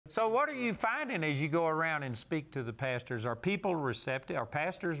So what are you finding as you go around and speak to the pastors? Are people receptive? Are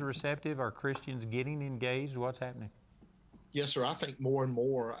pastors receptive? Are Christians getting engaged? What's happening? Yes, sir. I think more and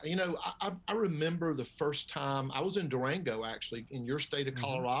more. I remember the first time I was in Durango, actually, in your state of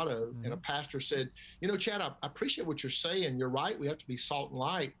Colorado, and a pastor said, Chad, I appreciate what you're saying. You're right. We have to be salt and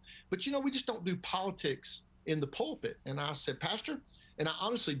light. But, we just don't do politics in the pulpit. And I said, Pastor, and I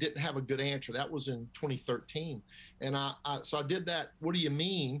honestly didn't have a good answer. That was in 2013. And so I did that. What do you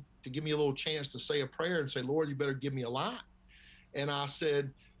mean? To give me a little chance to say a prayer and say, Lord, you better give me a line. And I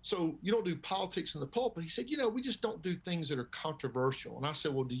said, so you don't do politics in the pulpit? He said, we just don't do things that are controversial. And I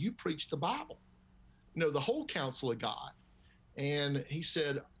said, well, do you preach the Bible? The whole counsel of God. And he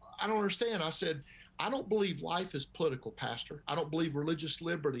said, I don't understand. I said, I don't believe life is political, Pastor. I don't believe religious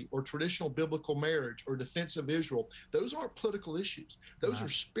liberty or traditional biblical marriage or defense of Israel. Those aren't political issues. Those are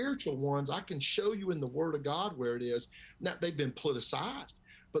spiritual ones. I can show you in the Word of God where it is. Now, they've been politicized.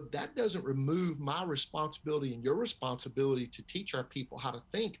 But that doesn't remove my responsibility and your responsibility to teach our people how to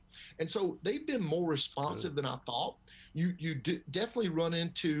think. And so they've been more responsive than I thought. You definitely run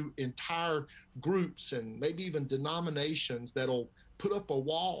into entire groups and maybe even denominations that'll put up a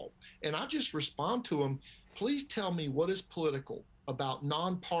wall. And I just respond to them, please tell me what is political about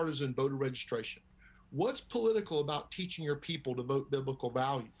nonpartisan voter registration. What's political about teaching your people to vote biblical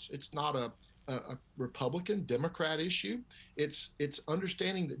values? It's not a Republican, Democrat issue. It's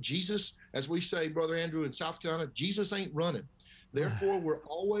understanding that Jesus, as we say, Brother Andrew, in South Carolina, Jesus ain't running. Therefore, we're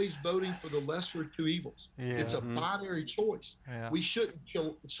always voting for the lesser of two evils. Yeah. It's a binary choice. Yeah. We shouldn't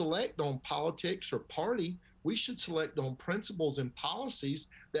select on politics or party. We should select on principles and policies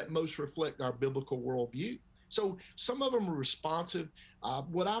that most reflect our biblical worldview. So some of them are responsive.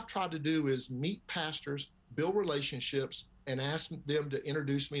 What I've tried to do is meet pastors, build relationships, and ask them to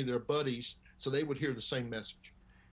introduce me to their buddies so they would hear the same message.